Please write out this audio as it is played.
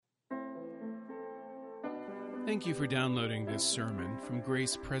Thank you for downloading this sermon from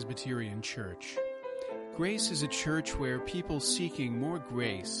Grace Presbyterian Church. Grace is a church where people seeking more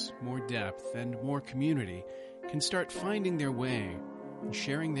grace, more depth, and more community can start finding their way and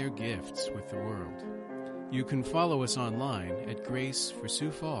sharing their gifts with the world. You can follow us online at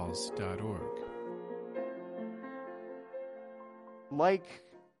graceforsiouxfalls.org. Like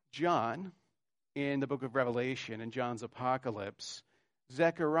John in the book of Revelation and John's Apocalypse,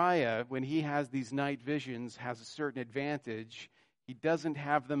 Zechariah, when he has these night visions, has a certain advantage. He doesn't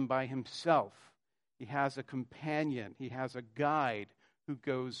have them by himself. He has a companion. He has a guide who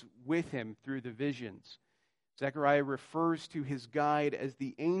goes with him through the visions. Zechariah refers to his guide as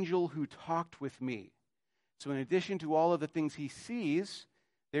the angel who talked with me. So in addition to all of the things he sees,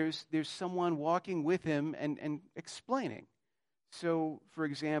 there's someone walking with him and explaining. So, for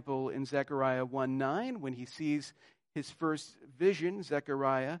example, in Zechariah 1:9, when he sees his first vision,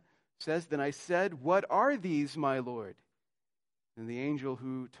 Zechariah says, "Then I said, 'What are these, my Lord?' And the angel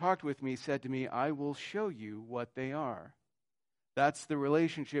who talked with me said to me, 'I will show you what they are.'" That's the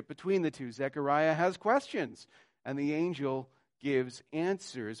relationship between the two. Zechariah has questions, and the angel gives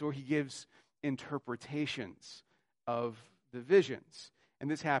answers, or he gives interpretations of the visions. And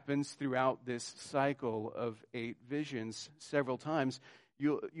this happens throughout this cycle of 8 visions several times.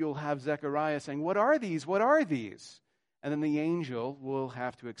 You'll have Zechariah saying, "What are these? What are these?" And then the angel will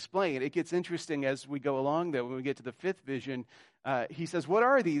have to explain. It gets interesting as we go along, though. When we get to the 5th vision, he says, "What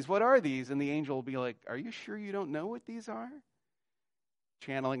are these? What are these?" And the angel will be like, "Are you sure you don't know what these are?"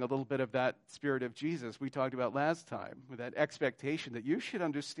 Channeling a little bit of that spirit of Jesus we talked about last time, with that expectation that you should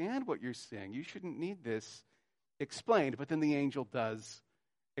understand what you're seeing. You shouldn't need this explained. But then the angel does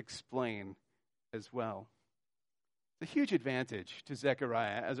explain as well. It's a huge advantage to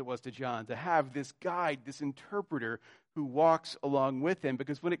Zechariah, as it was to John, to have this guide, this interpreter who walks along with him.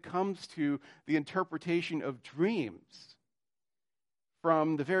 Because when it comes to the interpretation of dreams,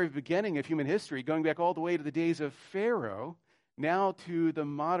 from the very beginning of human history, going back all the way to the days of Pharaoh, now to the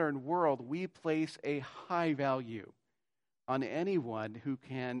modern world, we place a high value on anyone who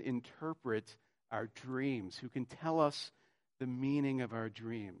can interpret our dreams, who can tell us the meaning of our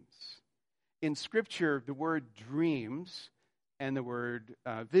dreams. In Scripture, the word dreams and the word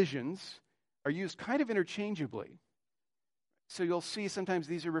visions are used kind of interchangeably. So you'll see sometimes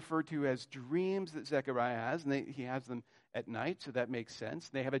these are referred to as dreams that Zechariah has, and he has them at night, so that makes sense.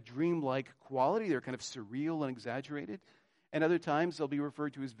 They have a dreamlike quality. They're kind of surreal and exaggerated. And other times they'll be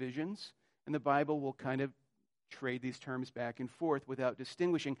referred to as visions, and the Bible will kind of trade these terms back and forth without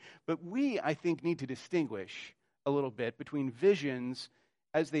distinguishing. But we, I think, need to distinguish a little bit between visions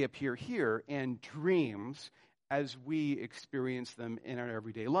as they appear here and dreams as we experience them in our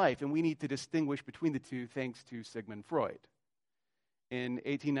everyday life. And we need to distinguish between the two thanks to Sigmund Freud. In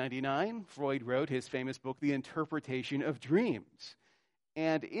 1899, Freud wrote his famous book, The Interpretation of Dreams.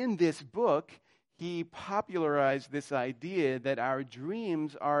 And in this book, he popularized this idea that our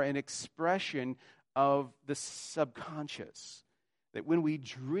dreams are an expression of the subconscious. That when we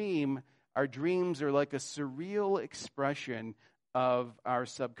dream, our dreams are like a surreal expression of our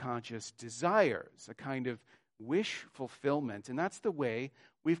subconscious desires, a kind of wish fulfillment. And that's the way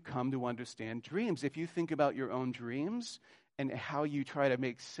we've come to understand dreams. If you think about your own dreams and how you try to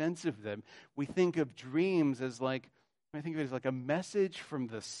make sense of them, we think of dreams as I think of it as like a message from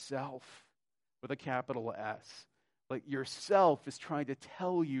the self with a capital S. Like yourself is trying to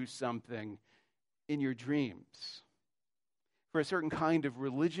tell you something in your dreams. For a certain kind of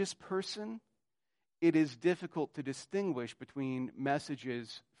religious person, it is difficult to distinguish between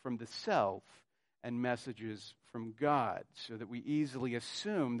messages from the self and messages from God, so that we easily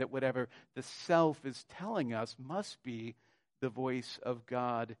assume that whatever the self is telling us must be the voice of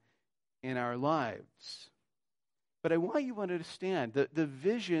God in our lives. But I want you to understand that the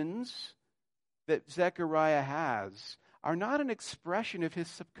visions that Zechariah has are not an expression of his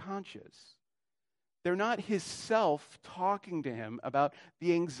subconscious. They're not his self talking to him about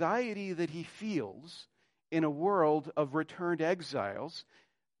the anxiety that he feels in a world of returned exiles,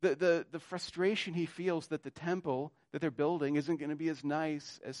 the frustration he feels that the temple that they're building isn't going to be as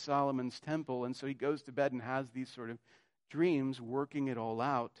nice as Solomon's temple, and so he goes to bed and has these sort of dreams working it all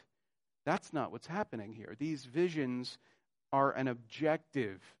out. That's not what's happening here. These visions are an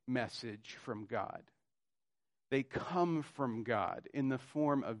objective message from God. They come from God in the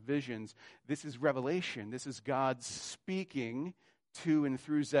form of visions. This is revelation. This is God speaking to and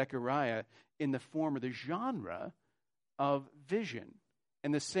through Zechariah in the form or the genre of vision,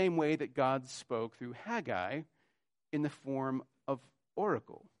 in the same way that God spoke through Haggai in the form of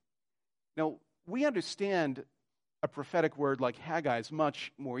oracle. Now, we understand a prophetic word like Haggai's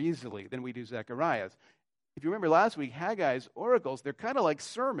much more easily than we do Zechariah's. If you remember last week, Haggai's oracles, they're kind of like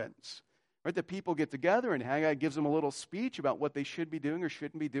sermons, right? The people get together and Haggai gives them a little speech about what they should be doing or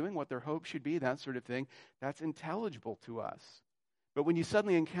shouldn't be doing, what their hope should be, that sort of thing. That's intelligible to us. But when you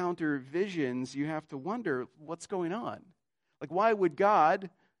suddenly encounter visions, you have to wonder what's going on. Like, why would God,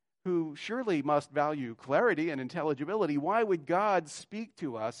 who surely must value clarity and intelligibility, why would God speak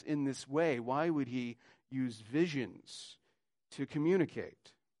to us in this way? Why would he use visions to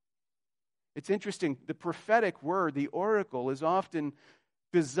communicate? It's interesting, the prophetic word, the oracle, is often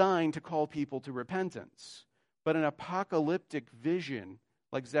designed to call people to repentance. But an apocalyptic vision,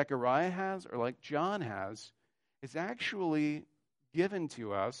 like Zechariah has or like John has, is actually given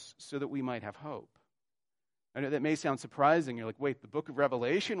to us so that we might have hope. I know that may sound surprising. You're like, wait, the book of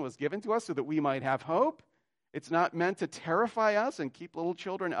Revelation was given to us so that we might have hope? It's not meant to terrify us and keep little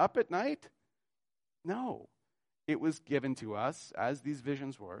children up at night? No. It was given to us, as these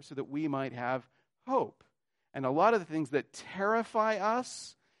visions were, so that we might have hope. And a lot of the things that terrify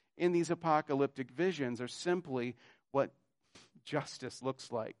us in these apocalyptic visions are simply what justice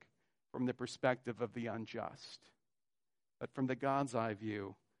looks like from the perspective of the unjust. But from the God's eye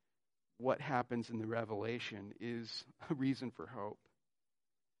view, what happens in the Revelation is a reason for hope.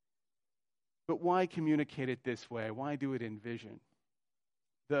 But why communicate it this way? Why do it in vision?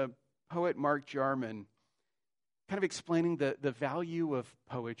 The poet Mark Jarman, kind of explaining the value of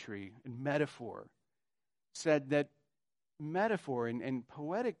poetry and metaphor, said that metaphor, and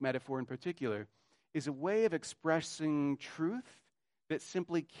poetic metaphor in particular, is a way of expressing truth that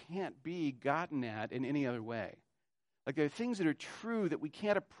simply can't be gotten at in any other way. Like, there are things that are true that we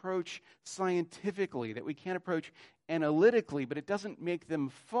can't approach scientifically, that we can't approach analytically, but it doesn't make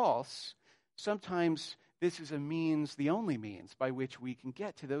them false. Sometimes this is a means, the only means, by which we can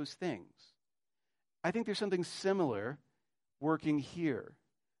get to those things. I think there's something similar working here.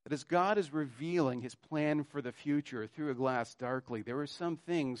 That as God is revealing his plan for the future through a glass darkly, there are some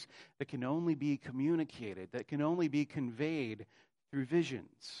things that can only be communicated, that can only be conveyed through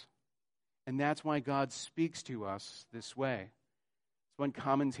visions. And that's why God speaks to us this way. As one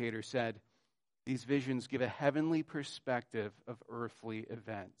commentator said, these visions give a heavenly perspective of earthly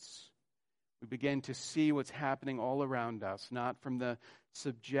events. We begin to see what's happening all around us, not from the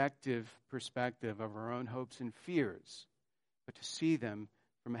subjective perspective of our own hopes and fears, but to see them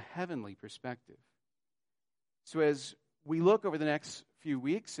from a heavenly perspective. So as we look over the next few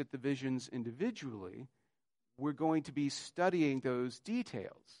weeks at the visions individually, we're going to be studying those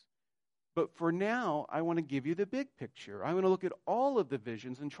details. But for now, I want to give you the big picture. I want to look at all of the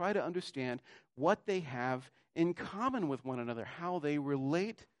visions and try to understand what they have in common with one another, how they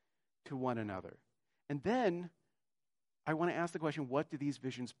relate to one another. And then I want to ask the question, what do these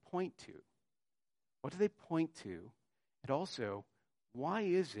visions point to? What do they point to? And also, why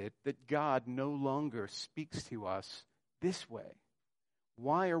is it that God no longer speaks to us this way?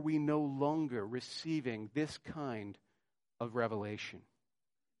 Why are we no longer receiving this kind of revelation?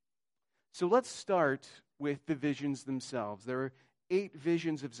 So let's start with the visions themselves. There are 8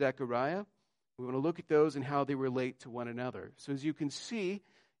 visions of Zechariah. We want to look at those and how they relate to one another. So as you can see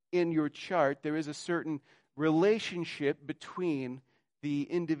in your chart, there is a certain relationship between the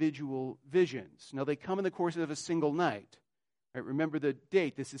individual visions. Now, they come in the course of a single night. Right, remember the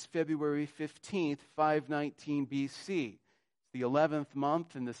date. This is February 15th, 519 BC. It's the 11th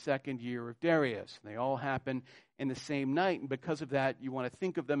month in the 2nd year of Darius. And they all happen in the same night. And because of that, you want to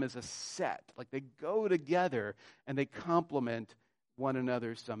think of them as a set. Like they go together and they complement one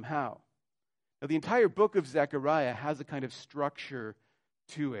another somehow. Now, the entire book of Zechariah has a kind of structure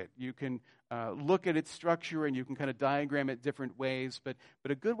to it. You can look at its structure and you can kind of diagram it different ways. But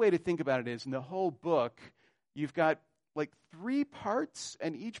a good way to think about it is in the whole book, you've got like 3 parts,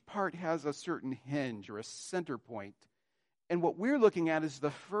 and each part has a certain hinge or a center point. And what we're looking at is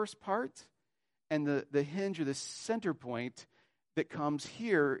the first part, and the hinge or the center point that comes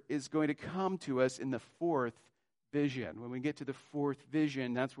here is going to come to us in the 4th vision. When we get to the 4th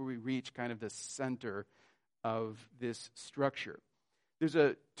vision, that's where we reach kind of the center of this structure. There's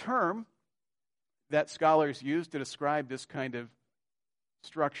a term that scholars use to describe this kind of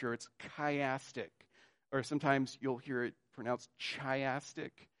structure. It's chiastic. Or sometimes you'll hear it pronounced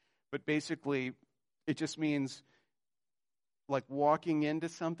chiastic. But basically, it just means like walking into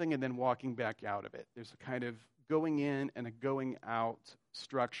something and then walking back out of it. There's a kind of going in and a going out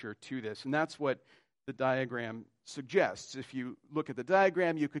structure to this. And that's what the diagram suggests. If you look at the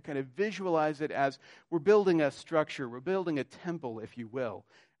diagram, you could kind of visualize it as we're building a structure. We're building a temple, if you will.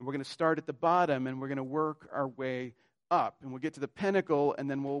 And we're going to start at the bottom and we're going to work our way up. And we'll get to the pinnacle and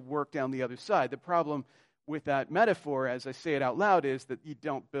then we'll work down the other side. The problem with that metaphor, as I say it out loud, is that you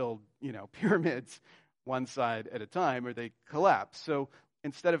don't build, pyramids one side at a time or they collapse. So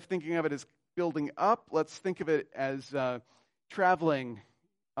instead of thinking of it as building up, let's think of it as traveling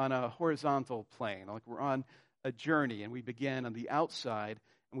on a horizontal plane, like we're on a journey and we begin on the outside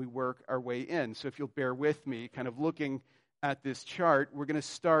and we work our way in. So if you'll bear with me, kind of looking at this chart, we're going to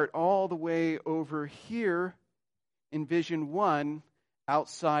start all the way over here in vision 1,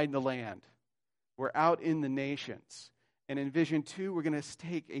 outside the land. We're out in the nations. And in vision 2, we're going to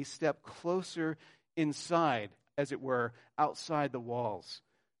take a step closer inside, as it were, outside the walls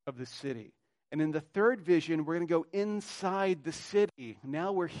of the city. And in the third vision, we're going to go inside the city.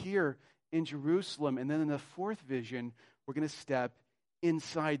 Now we're here in Jerusalem. And then in the fourth vision, we're going to step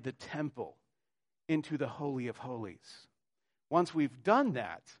inside the temple, into the Holy of Holies. Once we've done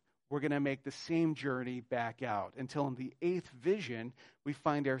that, we're going to make the same journey back out until in the eighth vision, we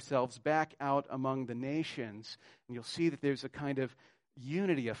find ourselves back out among the nations. And you'll see that there's a kind of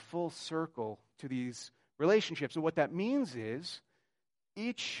unity, a full circle to these relationships. And what that means is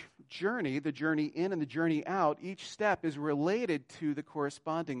each journey, the journey in and the journey out, each step is related to the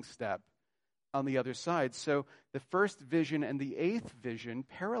corresponding step on the other side. So the first vision and the eighth vision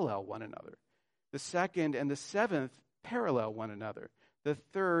parallel one another. The second and the seventh parallel one another. The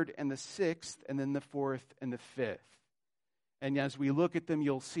third and the sixth, and then the fourth and the fifth. And as we look at them,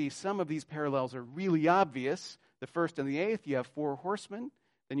 you'll see some of these parallels are really obvious. The first and the eighth, you have 4 horsemen,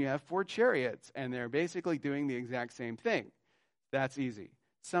 then you have 4 chariots, and they're basically doing the exact same thing. That's easy.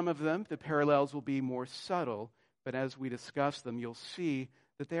 Some of them, the parallels will be more subtle, but as we discuss them, you'll see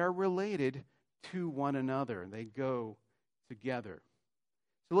that they are related to one another, and they go together.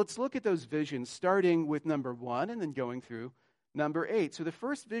 So let's look at those visions, starting with number 1 and then going through number 8. So the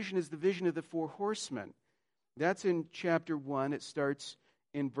first vision is the vision of the 4 horsemen. That's in chapter 1. It starts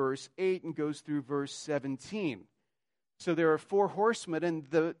in verse 8 and goes through verse 17. So there are 4 horsemen, and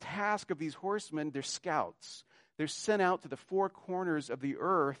the task of these horsemen, they're scouts. They're sent out to the 4 corners of the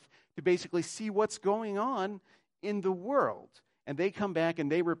earth to basically see what's going on in the world. And they come back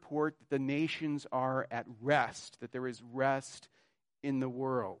and they report that the nations are at rest, that there is rest in the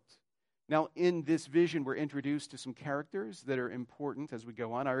world. Now, in this vision, we're introduced to some characters that are important as we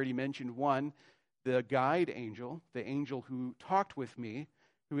go on. I already mentioned one, the guide angel, the angel who talked with me,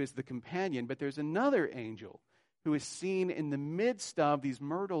 who is the companion. But there's another angel who is seen in the midst of these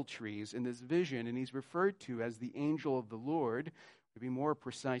myrtle trees in this vision, and he's referred to as the angel of the Lord, to be more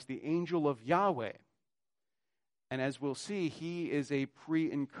precise, the angel of Yahweh. And as we'll see, he is a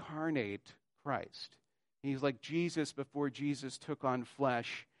pre-incarnate Christ. He's like Jesus before Jesus took on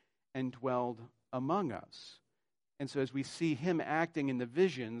flesh and dwelled among us. And so as we see him acting in the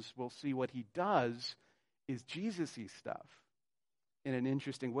visions, we'll see what he does is Jesus-y stuff in an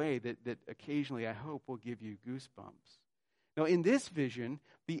interesting way that occasionally, I hope, will give you goosebumps. Now, in this vision,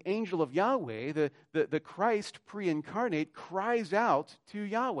 the angel of Yahweh, the Christ pre-incarnate, cries out to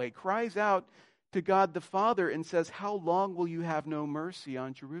Yahweh, cries out to God the Father and says, "How long will you have no mercy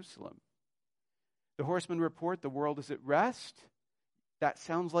on Jerusalem?" The horsemen report the world is at rest. That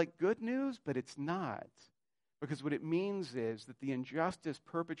sounds like good news, but it's not. Because what it means is that the injustice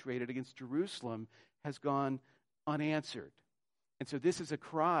perpetrated against Jerusalem has gone unanswered. And so this is a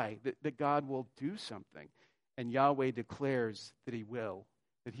cry that God will do something. And Yahweh declares that he will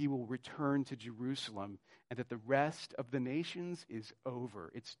return to Jerusalem, and that the rest of the nations is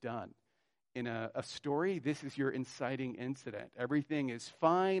over. It's done. In a story, this is your inciting incident. Everything is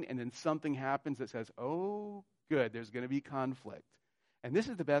fine, and then something happens that says, oh, good, there's going to be conflict. And this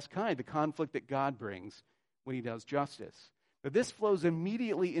is the best kind, the conflict that God brings when he does justice. But this flows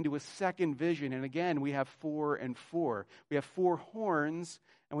immediately into a second vision, and again, we have 4 and 4. We have 4 horns,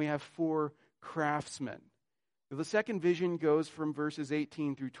 and we have 4 craftsmen. So the second vision goes from verses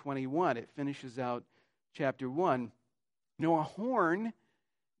 18 through 21. It finishes out chapter 1. Now, a horn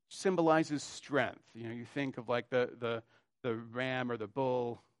symbolizes strength. You know, you think of like the ram or the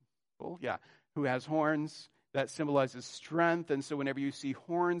bull, who has horns. That symbolizes strength. And so whenever you see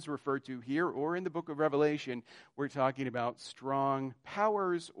horns referred to here or in the book of Revelation, we're talking about strong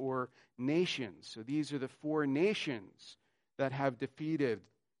powers or nations. So these are the 4 nations that have defeated,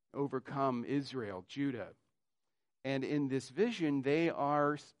 overcome Israel, Judah. And in this vision, they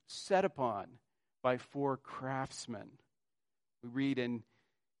are set upon by 4 craftsmen. We read in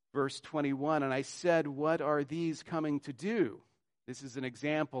verse 21, "And I said, what are these coming to do?" This is an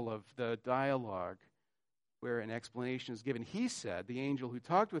example of the dialogue where an explanation is given. He said, the angel who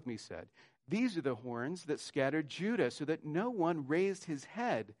talked with me said, "These are the horns that scattered Judah, so that no one raised his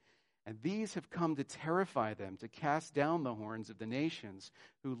head. And these have come to terrify them, to cast down the horns of the nations,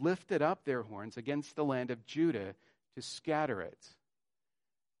 who lifted up their horns against the land of Judah to scatter it."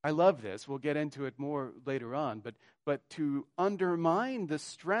 I love this. We'll get into it more later on. But to undermine the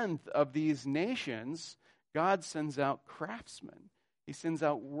strength of these nations, God sends out craftsmen. He sends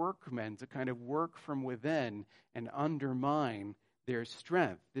out workmen to kind of work from within and undermine their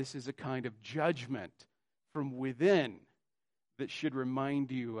strength. This is a kind of judgment from within that should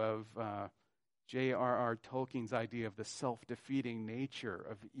remind you of J.R.R. Tolkien's idea of the self-defeating nature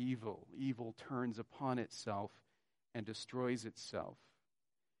of evil. Evil turns upon itself and destroys itself.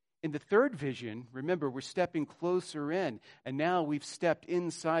 In the third vision, remember, we're stepping closer in, and now we've stepped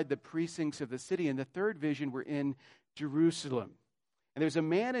inside the precincts of the city. In the third vision, we're in Jerusalem. And there's a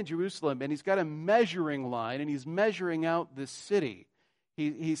man in Jerusalem, and he's got a measuring line, and he's measuring out the city.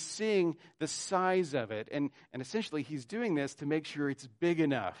 He's seeing the size of it, and essentially he's doing this to make sure it's big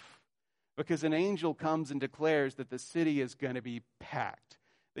enough. Because an angel comes and declares that the city is going to be packed,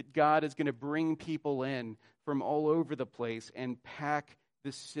 that God is going to bring people in from all over the place and pack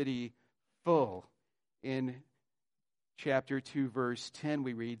the city full. In chapter 2, verse 10,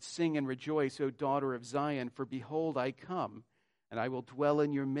 we read, "Sing and rejoice, O daughter of Zion, for behold, I come, and I will dwell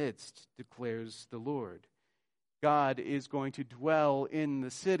in your midst, declares the Lord." God is going to dwell in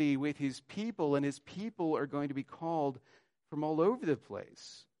the city with his people, and his people are going to be called from all over the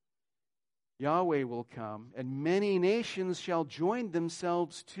place. Yahweh will come, and many nations shall join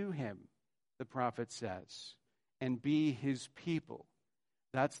themselves to him, the prophet says, and be his people.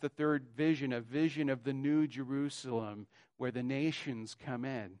 That's the third vision, a vision of the new Jerusalem, where the nations come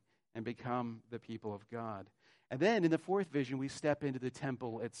in and become the people of God. And then in the fourth vision, we step into the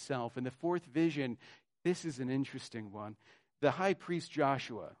temple itself. In the fourth vision, this is an interesting one. The high priest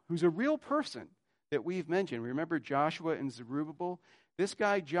Joshua, who's a real person that we've mentioned. Remember Joshua and Zerubbabel? This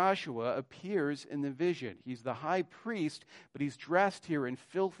guy Joshua appears in the vision. He's the high priest, but he's dressed here in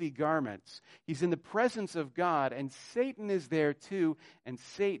filthy garments. He's in the presence of God, and Satan is there too, and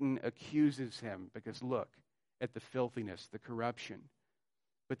Satan accuses him because look at the filthiness, the corruption.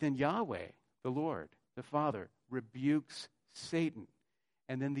 But then Yahweh, the Lord, the Father, rebukes Satan.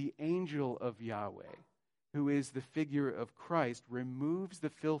 And then the angel of Yahweh, who is the figure of Christ, removes the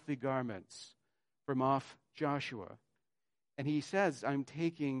filthy garments from off Joshua. And he says, "I'm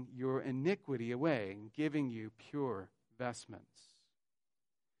taking your iniquity away and giving you pure vestments."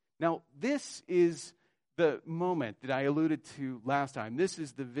 Now, this is the moment that I alluded to last time. This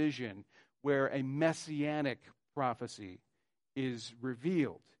is the vision where a messianic prophecy is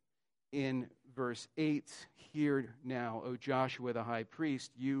revealed. In verse 8, "Hear now, O Joshua the high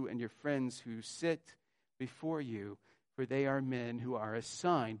priest, you and your friends who sit before you, for they are men who are a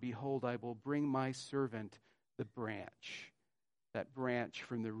sign. Behold, I will bring my servant the branch," that branch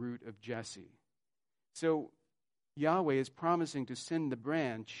from the root of Jesse. So Yahweh is promising to send the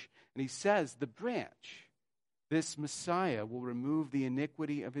branch, and he says the branch, this Messiah, will remove the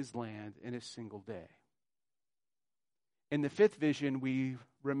iniquity of his land in a single day. In the fifth vision, we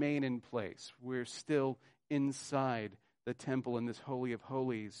remain in place. We're still inside the temple in this Holy of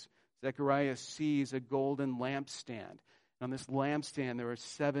Holies. Zechariah sees a golden lampstand. On this lampstand, there are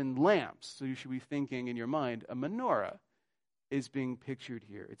 7 lamps. So you should be thinking in your mind, a menorah is being pictured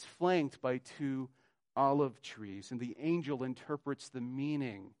here. It's flanked by 2 olive trees, and the angel interprets the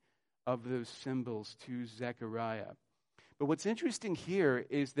meaning of those symbols to Zechariah. But what's interesting here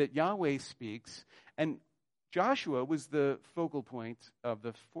is that Yahweh speaks, and Joshua was the focal point of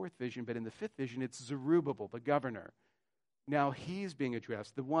the fourth vision, but in the fifth vision, it's Zerubbabel, the governor. Now he's being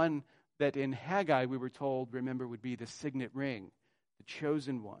addressed, the one that in Haggai we were told, remember, would be the signet ring, the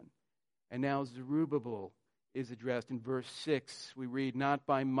chosen one. And now Zerubbabel is addressed. In verse 6, we read, "Not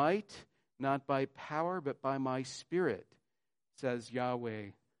by might, not by power, but by my spirit, says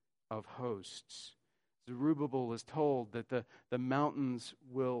Yahweh of hosts." Zerubbabel is told that the mountains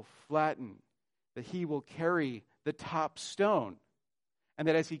will flatten, that he will carry the top stone, and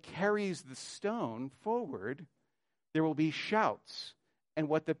that as he carries the stone forward, there will be shouts. And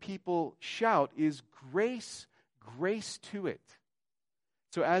what the people shout is grace, grace to it.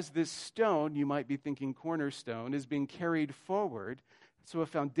 So as this stone, you might be thinking cornerstone, is being carried forward, so a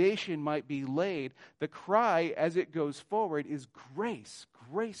foundation might be laid, the cry as it goes forward is grace,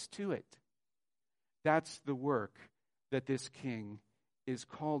 grace to it. That's the work that this king is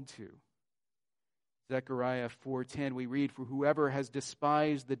called to. Zechariah 4:10, we read, "For whoever has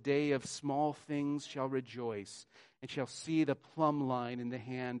despised the day of small things shall rejoice, and shall see the plumb line in the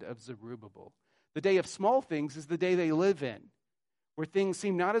hand of Zerubbabel." The day of small things is the day they live in, where things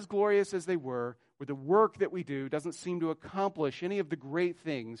seem not as glorious as they were, where the work that we do doesn't seem to accomplish any of the great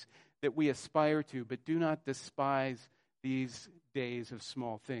things that we aspire to. But do not despise these days of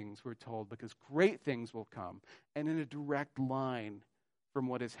small things, we're told, because great things will come, and in a direct line from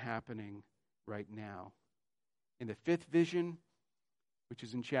what is happening right now. In the fifth vision, which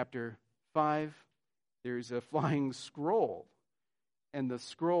is in chapter 5, there's a flying scroll, and the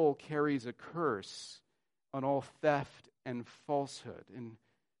scroll carries a curse on all theft and falsehood. In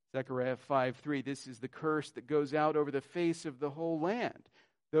Zechariah 5:3, this is the curse that goes out over the face of the whole land.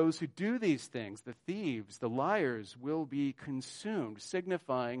 Those who do these things, the thieves, the liars, will be consumed,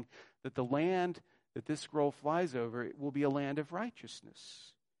 signifying that the land that this scroll flies over will be a land of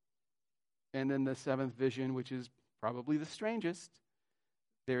righteousness. And then the seventh vision, which is probably the strangest,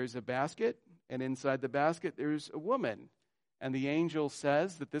 there's a basket, and inside the basket there's a woman. And the angel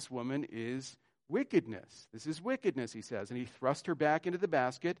says that this woman is wickedness. This is wickedness, he says. And he thrust her back into the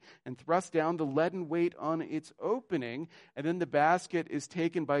basket and thrust down the leaden weight on its opening. And then the basket is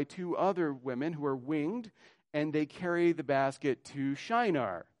taken by two other women who are winged, and they carry the basket to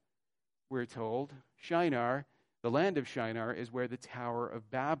Shinar. We're told Shinar, the land of Shinar, is where the Tower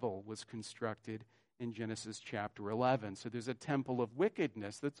of Babel was constructed in Genesis chapter 11. So there's a temple of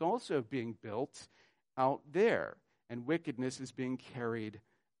wickedness that's also being built out there. And wickedness is being carried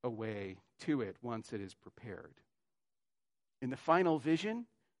away to it once it is prepared. In the final vision,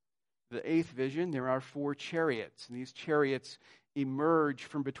 the eighth vision, there are 4 chariots. And these chariots emerge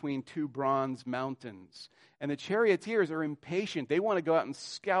from between 2 bronze mountains. And the charioteers are impatient. They want to go out and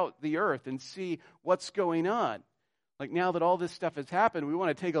scout the earth and see what's going on. Like, now that all this stuff has happened, we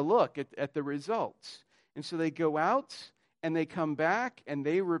want to take a look at the results. And so they go out and they come back and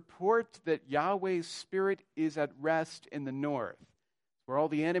they report that Yahweh's Spirit is at rest in the north. Where all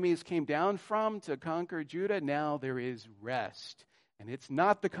the enemies came down from to conquer Judah, now there is rest. And it's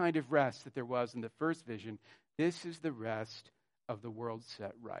not the kind of rest that there was in the first vision. This is the rest of the world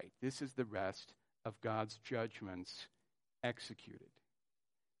set right. This is the rest of God's judgments executed.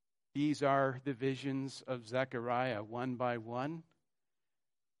 These are the visions of Zechariah, one by one.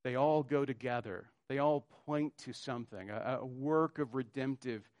 They all go together. They all point to something, a work of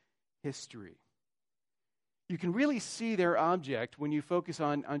redemptive history. You can really see their object when you focus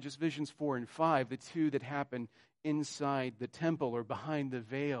on just visions 4 and 5, the 2 that happen inside the temple or behind the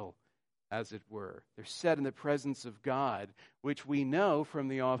veil, as it were. They're set in the presence of God, which we know from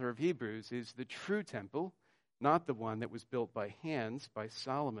the author of Hebrews is the true temple, not the one that was built by hands by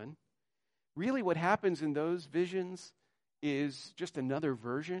Solomon. Really what happens in those visions is just another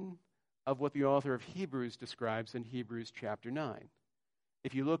version of what the author of Hebrews describes in Hebrews chapter 9.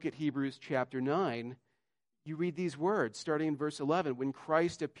 If you look at Hebrews chapter 9, you read these words, starting in verse 11. When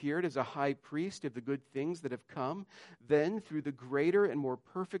Christ appeared as a high priest of the good things that have come, then through the greater and more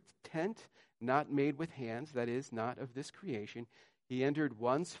perfect tent, not made with hands, that is, not of this creation, he entered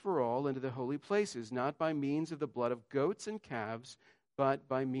once for all into the holy places, not by means of the blood of goats and calves, but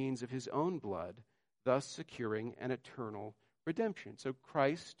by means of his own blood, thus securing an eternal redemption. So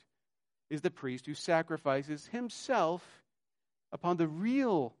Christ is the priest who sacrifices himself upon the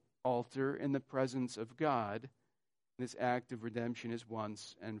real altar in the presence of God. This act of redemption is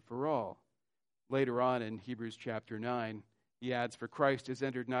once and for all. Later on in Hebrews chapter 9, he adds, for Christ has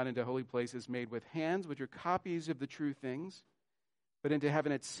entered not into holy places made with hands, which are copies of the true things, but into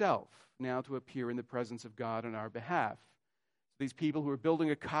heaven itself, now to appear in the presence of God on our behalf. These people who are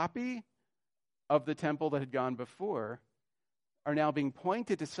building a copy of the temple that had gone before are now being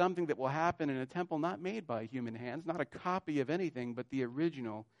pointed to something that will happen in a temple not made by human hands, not a copy of anything, but the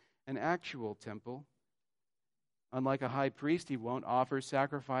original and actual temple. Unlike a high priest, he won't offer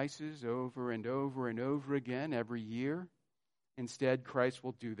sacrifices over and over and over again every year. Instead, Christ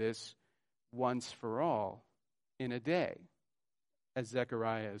will do this once for all in a day. As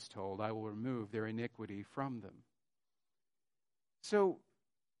Zechariah is told, I will remove their iniquity from them. So,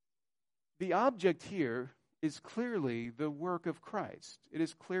 the object here is clearly the work of Christ. It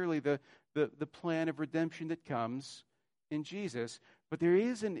is clearly the plan of redemption that comes in Jesus. But there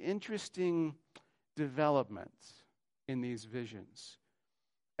is an interesting development in these visions.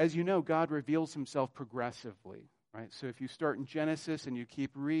 As you know, God reveals himself progressively, right? So if you start in Genesis and you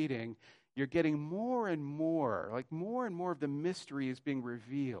keep reading, you're getting more and more of the mystery is being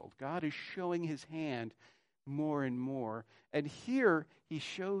revealed. God is showing his hand more and more. And here he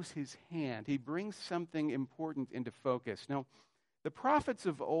shows his hand. He brings something important into focus. Now, the prophets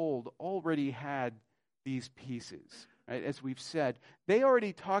of old already had these pieces. Right? As we've said, they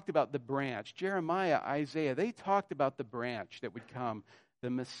already talked about the branch. Jeremiah, Isaiah, they talked about the branch that would come,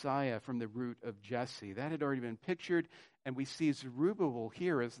 the Messiah from the root of Jesse. That had already been pictured, and we see Zerubbabel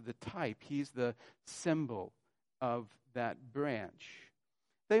here as the type. He's the symbol of that branch.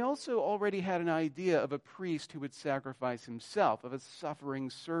 They also already had an idea of a priest who would sacrifice himself, of a suffering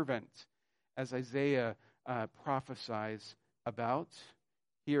servant, as Isaiah prophesies about.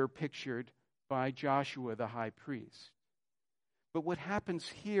 here pictured by Joshua the high priest. But what happens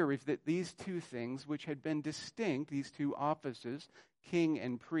here is that these two things, which had been distinct, these two offices, king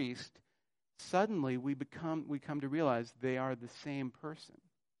and priest, suddenly we come to realize they are the same person.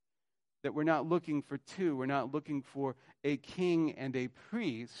 That we're not looking for two. We're not looking for a king and a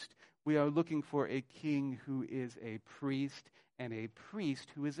priest. We are looking for a king who is a priest and a priest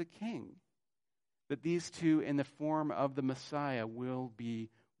who is a king. That these two in the form of the Messiah will be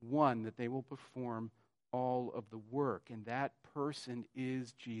one, that they will perform all of the work. And that person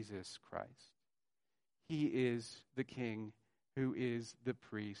is Jesus Christ. He is the king who is the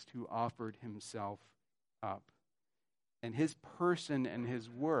priest who offered himself up. And his person and his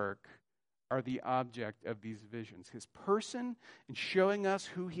work are the object of these visions. His person in showing us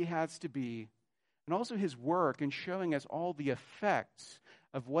who he has to be, and also his work in showing us all the effects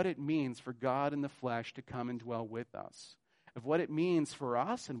of what it means for God in the flesh to come and dwell with us, of what it means for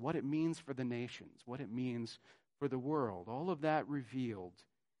us and what it means for the nations, what it means for the world. All of that revealed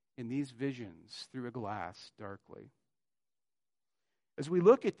in these visions through a glass darkly. As we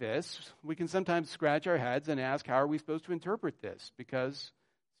look at this, we can sometimes scratch our heads and ask, how are we supposed to interpret this? Because,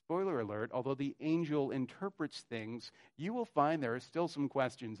 spoiler alert, although the angel interprets things, you will find there are still some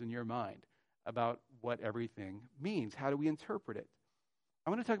questions in your mind about what everything means. How do we interpret it? I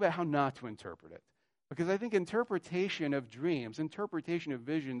want to talk about how not to interpret it. Because I think interpretation of dreams, interpretation of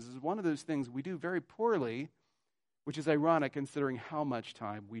visions is one of those things we do very poorly, which is ironic considering how much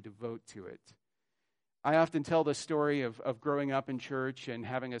time we devote to it. I often tell the story of growing up in church and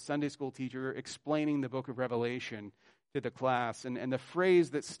having a Sunday school teacher explaining the book of Revelation to the class. And the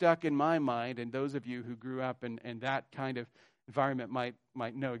phrase that stuck in my mind, and those of you who grew up in that kind of environment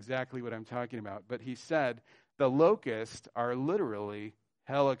might know exactly what I'm talking about. But he said, the locusts are literally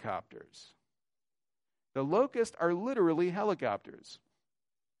helicopters. The locusts are literally helicopters.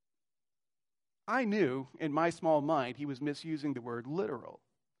 I knew in my small mind he was misusing the word literal.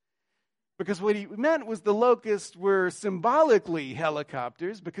 Because what he meant was the locusts were symbolically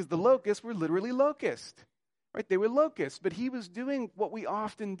helicopters because the locusts were literally locusts. Right? They were locusts. But he was doing what we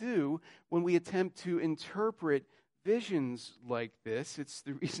often do when we attempt to interpret visions like this. It's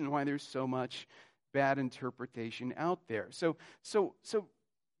the reason why there's so much bad interpretation out there. So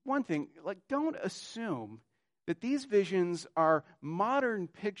one thing, don't assume that these visions are modern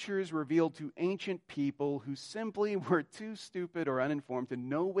pictures revealed to ancient people who simply were too stupid or uninformed to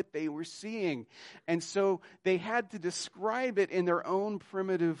know what they were seeing. And so they had to describe it in their own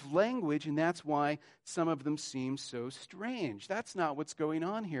primitive language, and that's why some of them seem so strange. That's not what's going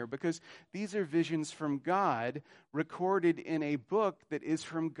on here, because these are visions from God recorded in a book that is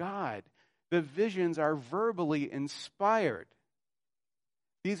from God. The visions are verbally inspired.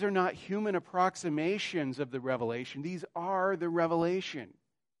 These are not human approximations of the revelation. These are the revelation.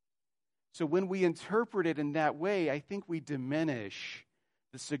 So when we interpret it in that way, I think we diminish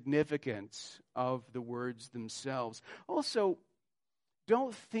the significance of the words themselves. Also,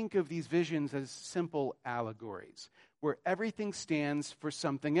 don't think of these visions as simple allegories, where everything stands for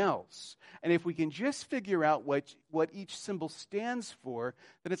something else. And if we can just figure out what each symbol stands for,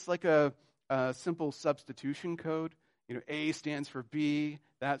 then it's like a simple substitution code. A stands for B,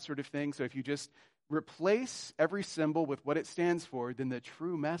 that sort of thing. So if you just replace every symbol with what it stands for, then the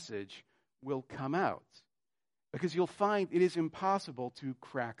true message will come out. Because you'll find it is impossible to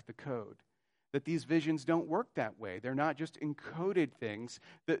crack the code. That these visions don't work that way. They're not just encoded things.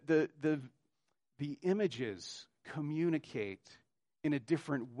 The images communicate in a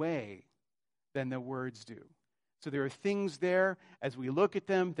different way than the words do. So there are things there, as we look at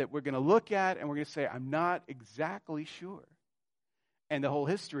them, that we're going to look at, and we're going to say, I'm not exactly sure. And the whole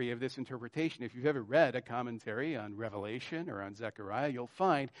history of this interpretation, if you've ever read a commentary on Revelation or on Zechariah, you'll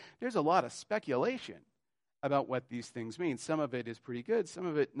find there's a lot of speculation about what these things mean. Some of it is pretty good, some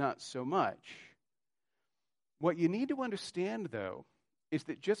of it not so much. What you need to understand, though, is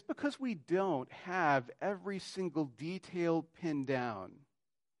that just because we don't have every single detail pinned down,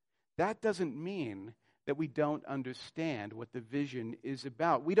 that doesn't mean that we don't understand what the vision is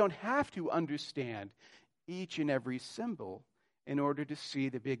about. We don't have to understand each and every symbol in order to see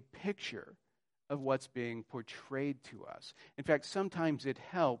the big picture of what's being portrayed to us. In fact, sometimes it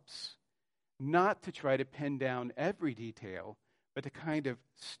helps not to try to pin down every detail, but to kind of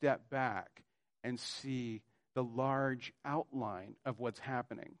step back and see the large outline of what's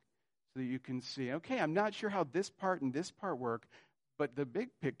happening. So that you can see, okay, I'm not sure how this part and this part work, but the big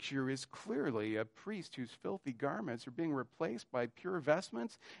picture is clearly a priest whose filthy garments are being replaced by pure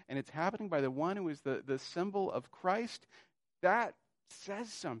vestments, and it's happening by the one who is the symbol of Christ. That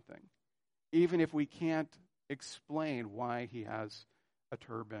says something, even if we can't explain why he has a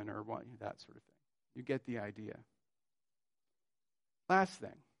turban or that sort of thing. You get the idea. Last thing,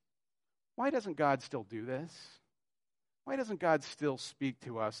 why doesn't God still do this? Why doesn't God still speak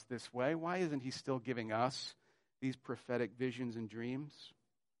to us this way? Why isn't he still giving us these prophetic visions and dreams?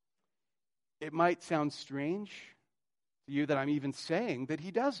 It might sound strange to you that I'm even saying that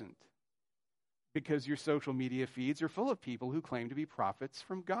he doesn't, because your social media feeds are full of people who claim to be prophets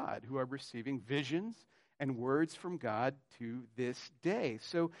from God, who are receiving visions and words from God to this day.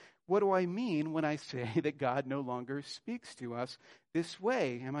 So what do I mean when I say that God no longer speaks to us this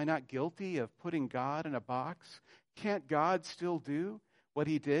way? Am I not guilty of putting God in a box? Can't God still do what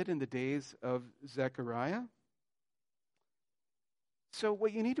he did in the days of Zechariah? So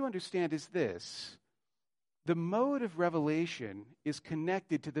what you need to understand is this. The mode of revelation is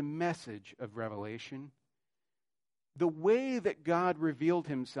connected to the message of revelation. The way that God revealed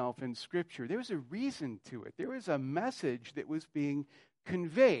himself in Scripture, there was a reason to it. There was a message that was being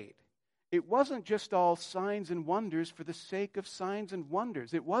conveyed. It wasn't just all signs and wonders for the sake of signs and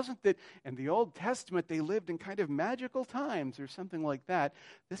wonders. It wasn't that in the Old Testament they lived in kind of magical times or something like that.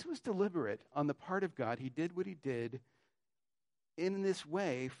 This was deliberate on the part of God. He did what he did in this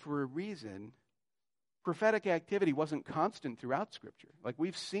way for a reason. Prophetic activity wasn't constant throughout Scripture. Like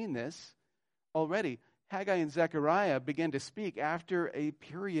we've seen this already. Haggai and Zechariah began to speak after a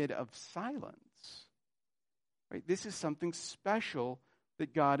period of silence. Right? This is something special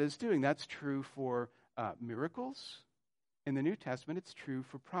that God is doing. That's true for miracles in the New Testament. It's true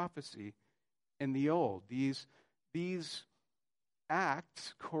for prophecy in the Old. These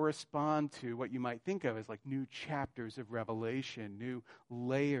acts correspond to what you might think of as like new chapters of revelation, new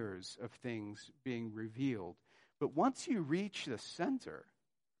layers of things being revealed. But once you reach the center,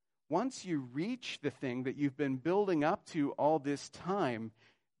 once you reach the thing that you've been building up to all this time,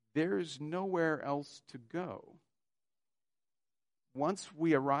 there's nowhere else to go. Once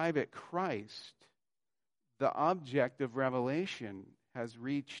we arrive at Christ, the object of revelation has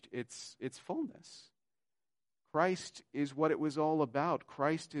reached its fullness. Christ is what it was all about.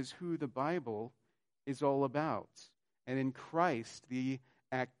 Christ is who the Bible is all about. And in Christ, the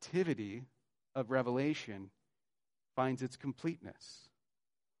activity of revelation finds its completeness.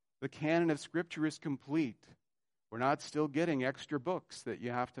 The canon of Scripture is complete. We're not still getting extra books that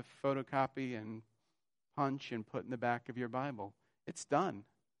you have to photocopy and punch and put in the back of your Bible. It's done.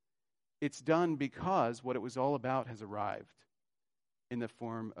 It's done because what it was all about has arrived in the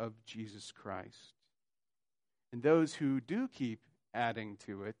form of Jesus Christ. And those who do keep adding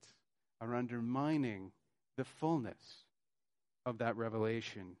to it are undermining the fullness of that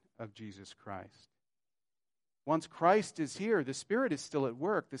revelation of Jesus Christ. Once Christ is here, the Spirit is still at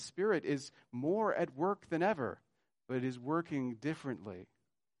work. The Spirit is more at work than ever, but it is working differently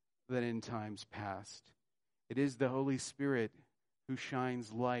than in times past. It is the Holy Spirit who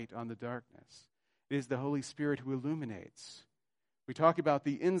shines light on the darkness. It is the Holy Spirit who illuminates. We talk about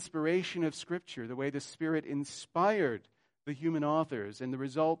the inspiration of Scripture, the way the Spirit inspired the human authors, and the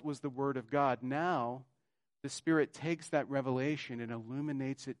result was the Word of God. Now, the Spirit takes that revelation and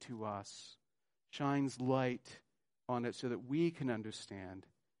illuminates it to us, shines light on it so that we can understand.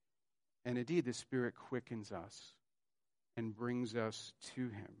 And indeed, the Spirit quickens us and brings us to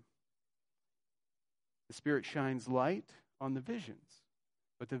Him. The Spirit shines light on the visions,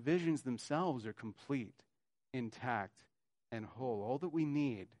 but the visions themselves are complete, intact, and whole. All that we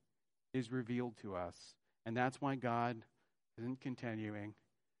need is revealed to us. And that's why God isn't continuing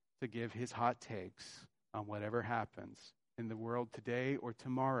to give his hot takes on whatever happens in the world today or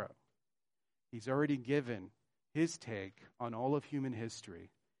tomorrow. He's already given his take on all of human history,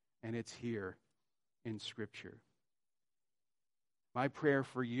 and it's here in Scripture. My prayer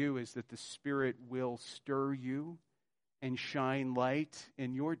for you is that the Spirit will stir you and shine light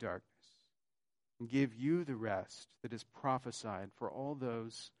in your darkness and give you the rest that is prophesied for all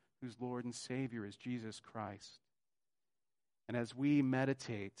those whose Lord and Savior is Jesus Christ. And as we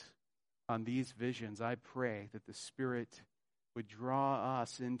meditate on these visions, I pray that the Spirit would draw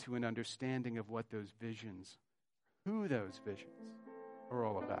us into an understanding of what those visions, who those visions are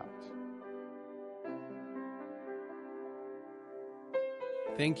all about.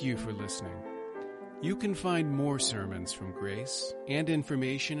 Thank you for listening. You can find more sermons from Grace and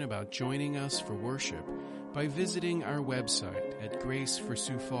information about joining us for worship by visiting our website at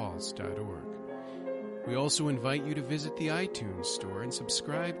graceforsiouxfalls.org. We also invite you to visit the iTunes store and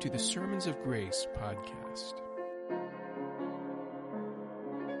subscribe to the Sermons of Grace podcast.